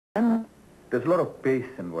And there's a lot of pace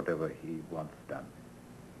in whatever he wants done.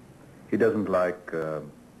 He doesn't like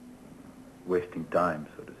wasting time,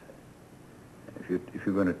 so to say. If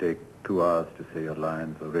you're going to take 2 hours to say your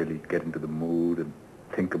lines or really get into the mood and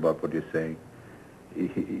think about what you're saying,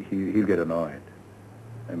 he'll get annoyed.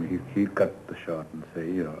 I mean, he'll cut the shot and say,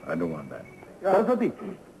 you know, I don't want that. Saraswati,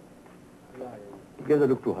 give a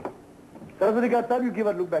look to her. Saraswati, Gatar, you give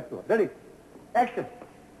a look back to her. Ready? Action.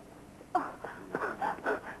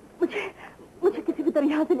 मुझे किसी भी तरह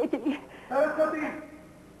यहाँ से ले चलिए।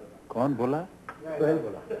 कौन बोला? सोहेल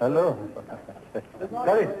बोला। हेलो।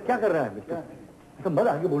 अरे क्या कर रहा है मिस्टर? तो मत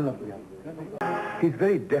आगे बोलना पड़ेगा। He's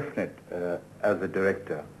very definite as a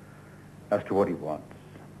director as to what he wants.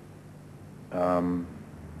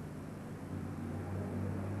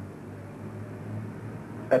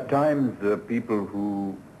 At times, people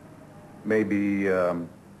who may be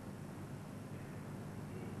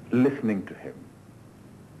listening to him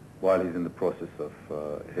while he's in the process of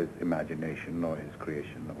his imagination or his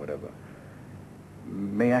creation or whatever,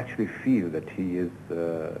 may actually feel that he's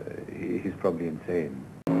probably insane.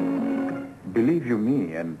 Believe you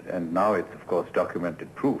me, and now it's of course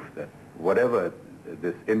documented proof that whatever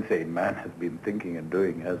this insane man has been thinking and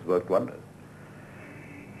doing has worked wonders.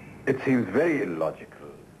 It seems very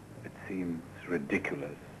illogical. It seems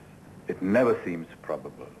ridiculous. It never seems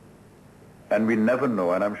probable. And we never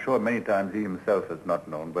know, and I'm sure many times he himself has not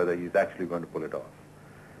known whether he's actually going to pull it off.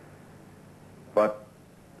 But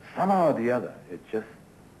somehow or the other,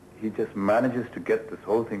 he just manages to get this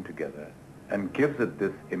whole thing together and gives it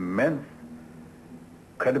this immense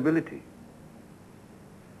credibility.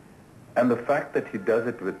 And the fact that he does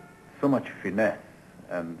it with so much finesse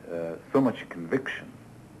and so much conviction,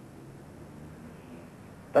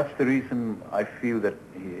 that's the reason I feel that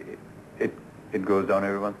it goes down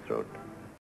everyone's throat.